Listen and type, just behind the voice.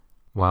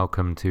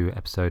Welcome to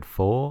episode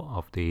 4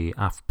 of the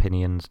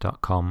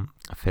affpinions.com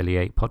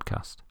affiliate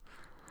podcast.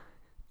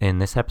 In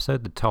this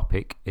episode, the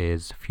topic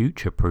is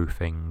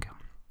future-proofing.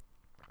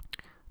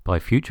 By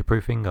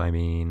future-proofing, I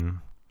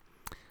mean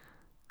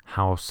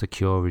how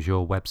secure is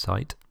your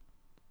website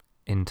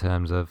in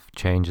terms of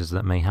changes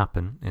that may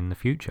happen in the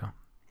future.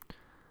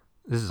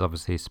 This is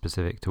obviously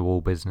specific to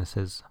all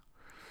businesses,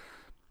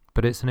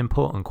 but it's an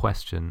important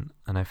question,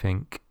 and I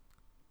think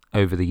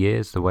over the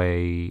years, the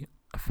way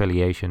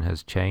affiliation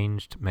has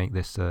changed make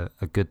this a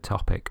good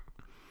topic.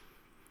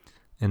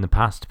 In the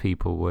past,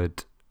 people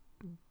would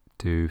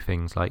do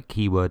things like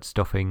keyword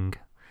stuffing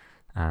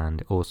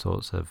and all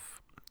sorts of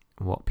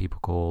what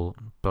people call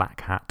black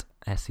hat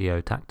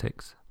SEO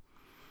tactics,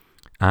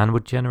 and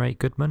would generate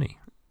good money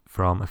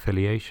from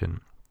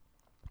affiliation.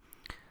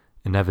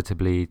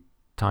 Inevitably,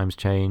 times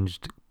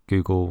changed.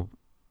 Google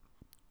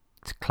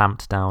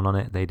clamped down on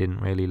it. They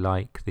didn't really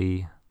like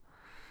the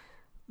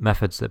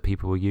methods that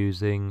people were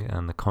using,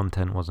 and the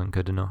content wasn't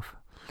good enough.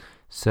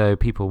 So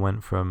people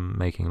went from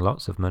making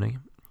lots of money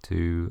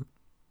to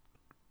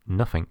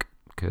nothing,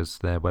 because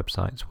their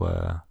websites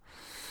were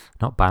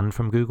not banned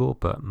from Google,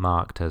 but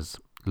marked as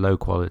low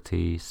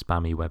quality,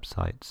 spammy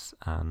websites,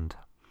 and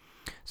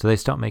so they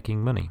stopped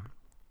making money.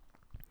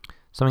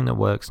 Something that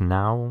works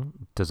now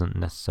doesn't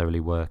necessarily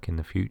work in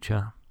the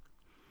future.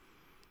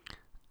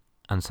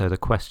 And so the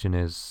question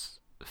is,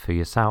 for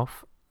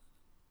yourself,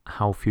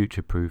 how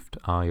future-proofed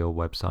are your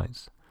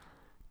websites?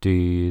 Do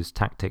you use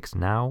tactics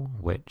now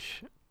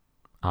which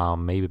are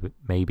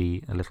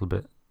maybe a little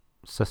bit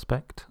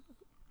suspect?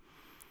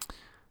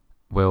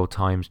 Will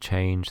times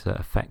change that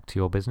affect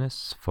your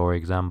business? For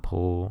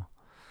example,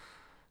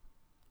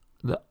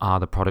 are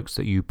the products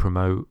that you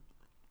promote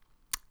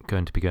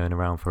going to be going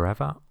around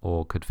forever,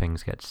 or could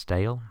things get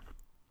stale?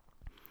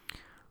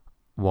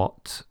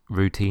 What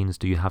routines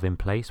do you have in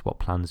place? What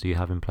plans do you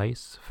have in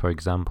place? For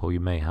example, you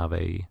may have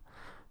a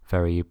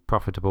very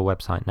profitable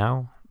website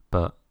now,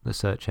 but the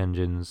search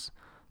engines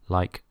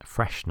like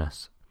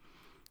freshness.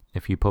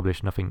 If you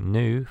publish nothing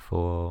new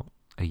for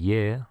a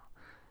year,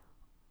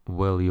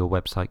 will your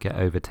website get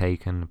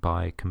overtaken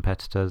by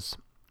competitors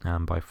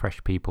and by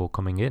fresh people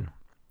coming in?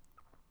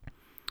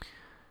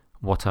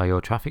 What are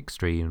your traffic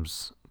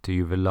streams? Do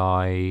you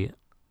rely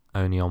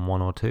only on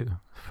one or two?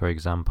 For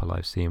example,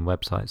 I've seen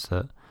websites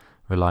that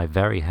rely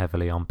very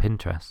heavily on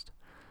Pinterest.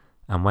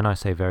 And when I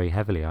say very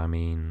heavily, I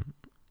mean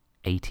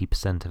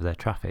 80% of their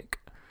traffic.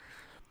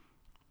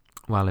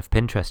 Well, if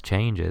Pinterest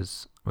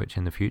changes, which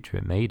in the future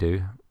it may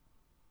do,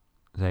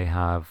 they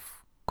have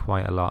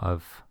quite a lot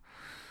of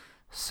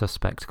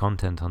suspect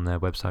content on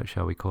their website,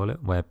 shall we call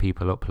it, where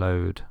people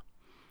upload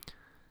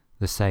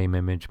the same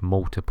image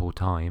multiple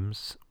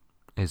times.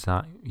 Is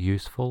that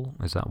useful?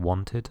 Is that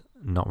wanted?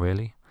 Not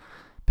really.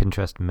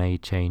 Pinterest may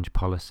change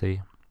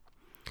policy.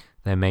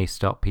 They may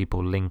stop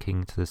people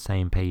linking to the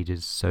same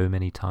pages so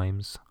many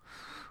times.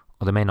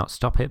 Or they may not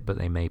stop it, but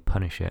they may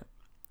punish it.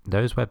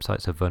 Those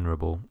websites are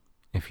vulnerable.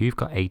 If you've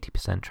got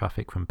 80%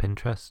 traffic from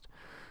Pinterest,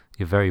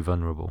 you're very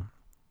vulnerable.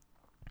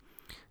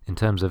 In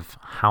terms of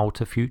how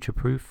to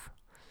future-proof,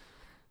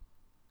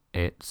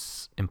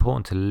 it's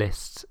important to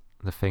list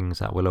the things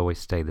that will always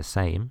stay the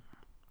same.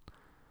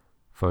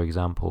 For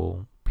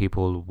example,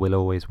 people will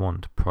always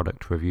want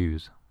product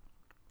reviews.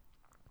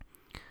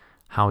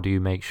 How do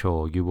you make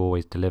sure you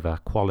always deliver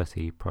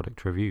quality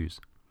product reviews?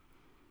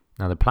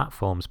 Now, the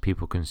platforms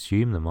people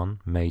consume them on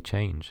may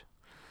change.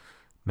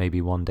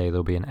 Maybe one day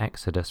there'll be an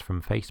exodus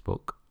from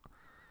Facebook.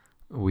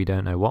 We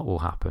don't know what will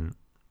happen,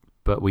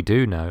 but we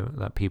do know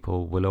that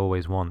people will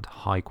always want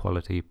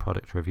high-quality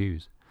product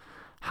reviews.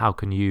 How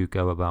can you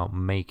go about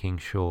making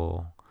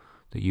sure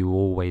that you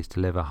always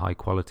deliver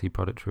high-quality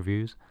product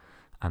reviews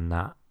and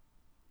that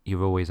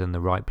you're always in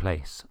the right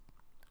place,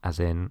 as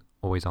in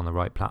always on the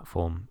right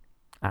platform,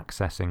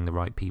 accessing the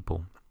right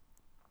people?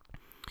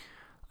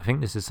 I think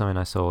this is something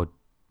I saw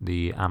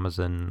the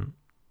Amazon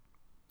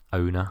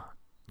owner,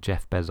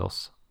 Jeff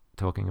Bezos,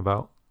 talking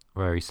about,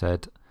 where he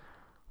said,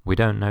 we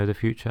don't know the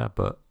future,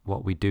 but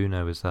what we do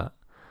know is that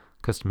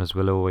customers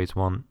will always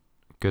want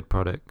good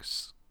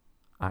products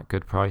at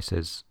good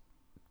prices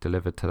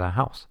delivered to their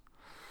house.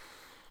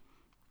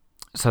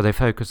 So they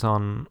focus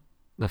on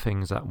the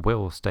things that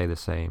will stay the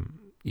same.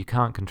 You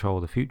can't control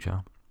the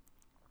future,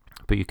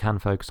 but you can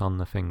focus on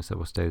the things that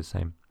will stay the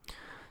same.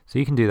 So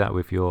you can do that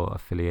with your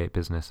affiliate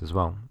business as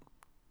well.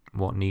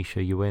 What niche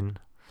are you in,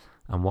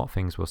 and what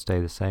things will stay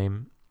the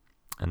same,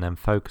 and then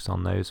focus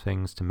on those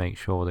things to make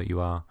sure that you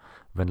are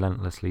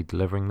relentlessly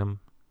delivering them.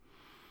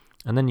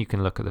 And then you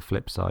can look at the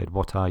flip side.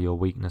 What are your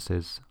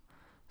weaknesses,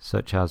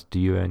 such as,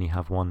 do you only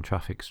have one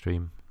traffic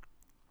stream?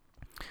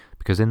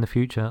 Because in the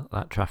future,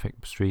 that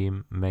traffic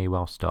stream may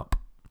well stop.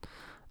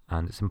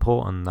 And it's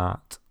important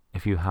that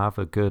if you have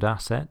a good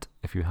asset,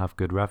 if you have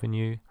good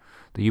revenue,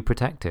 that you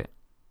protect it.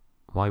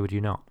 Why would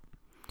you not?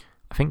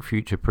 I think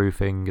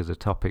future-proofing is a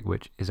topic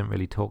which isn't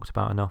really talked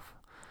about enough.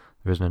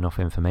 There isn't enough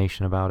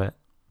information about it,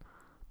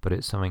 but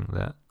it's something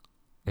that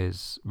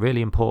is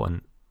really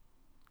important.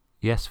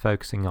 Yes,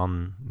 focusing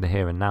on the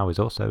here and now is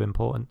also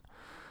important,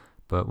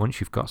 But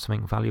once you've got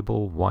something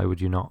valuable, why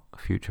would you not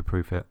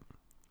future-proof it?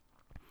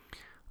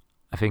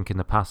 I think in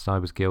the past I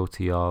was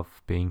guilty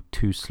of being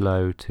too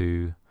slow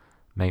to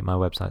make my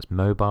websites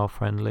mobile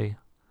friendly.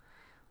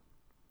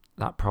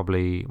 That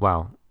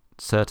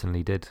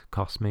certainly did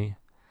cost me.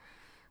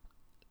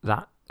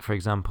 That, for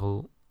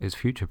example, is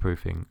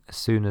future-proofing. As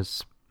soon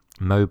as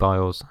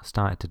mobiles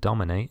started to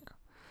dominate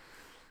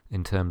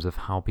in terms of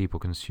how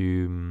people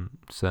consume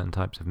certain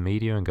types of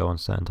media and go on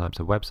certain types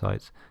of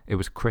websites, it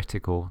was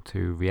critical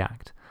to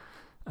react.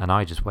 And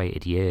I just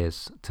waited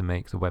years to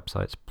make the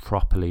websites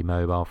properly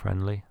mobile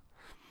friendly.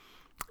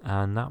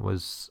 And that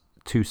was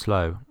too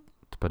slow,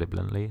 to put it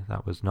bluntly.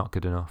 That was not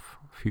good enough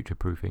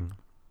future-proofing.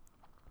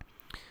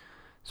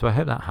 So I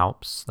hope that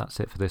helps. That's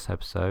it for this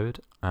episode.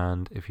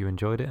 And if you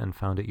enjoyed it and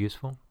found it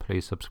useful,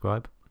 please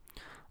subscribe.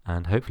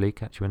 And hopefully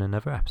catch you in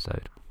another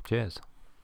episode. Cheers.